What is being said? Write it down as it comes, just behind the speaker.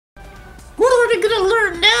What are we gonna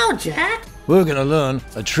learn now, Jack? We're gonna learn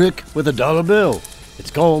a trick with a dollar bill. It's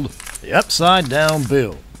called the upside down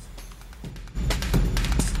bill.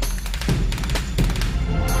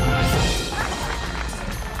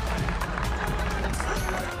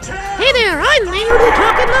 Hey there, I'm Maynard the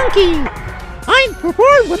Captain Monkey. I'm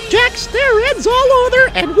prepared with Jack's Spareribs all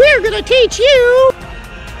over, and we're gonna teach you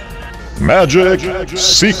Magic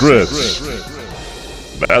Secrets.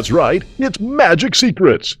 That's right, it's Magic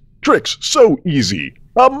Secrets. Tricks so easy,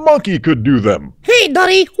 a monkey could do them. Hey,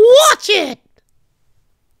 Nutty, watch it!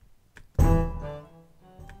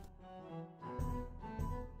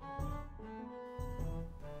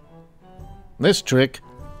 This trick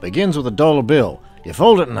begins with a dollar bill. You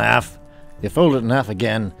fold it in half, you fold it in half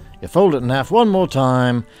again, you fold it in half one more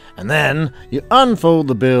time, and then you unfold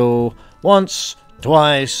the bill once,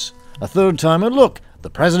 twice, a third time, and look, the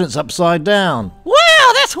president's upside down.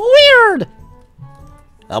 Wow, that's weird!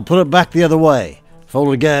 I'll put it back the other way.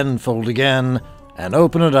 Fold again, and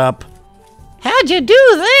open it up. How'd you do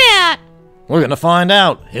that? We're gonna find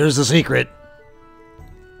out. Here's the secret.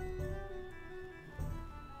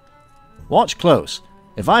 Watch close.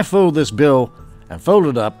 If I fold this bill and fold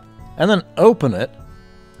it up and then open it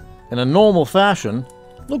in a normal fashion,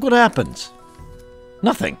 look what happens.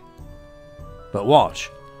 Nothing. But watch.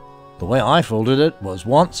 The way I folded it was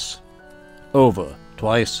once, over,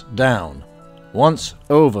 twice, down, once,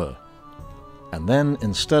 over. And then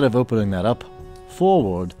instead of opening that up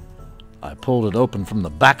forward, I pulled it open from the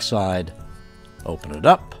back side, open it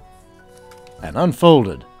up, and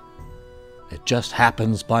unfolded. It just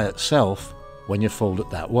happens by itself when you fold it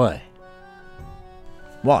that way.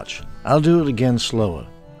 Watch, I'll do it again slower.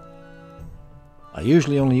 I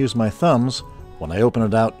usually only use my thumbs when I open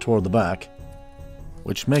it out toward the back,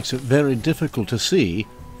 which makes it very difficult to see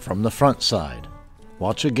from the front side.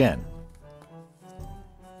 Watch again.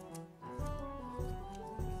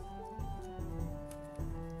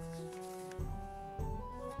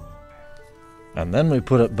 And then we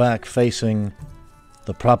put it back facing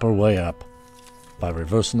the proper way up by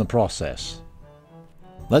reversing the process.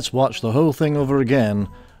 Let's watch the whole thing over again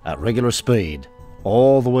at regular speed,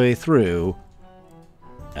 all the way through,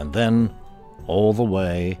 and then all the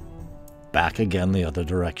way back again the other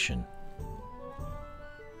direction.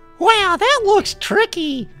 Wow, that looks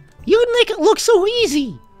tricky. You'd make it look so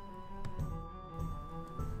easy.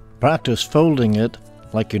 Practice folding it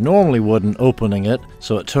like you normally would and opening it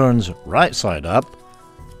so it turns right side up,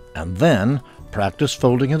 and then practice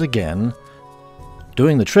folding it again,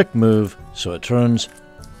 doing the trick move so it turns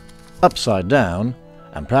upside down,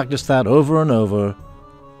 and practice that over and over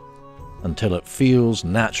until it feels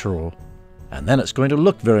natural, and then it's going to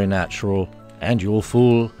look very natural, and you'll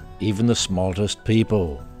fool even the smartest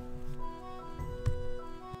people.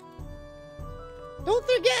 Don't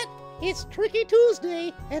forget, it's Tricky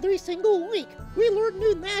Tuesday every single week. We learn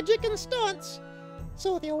new magic and stunts.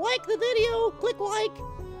 So if you like the video, click like,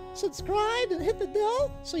 subscribe, and hit the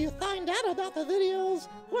bell so you find out about the videos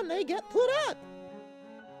when they get put up.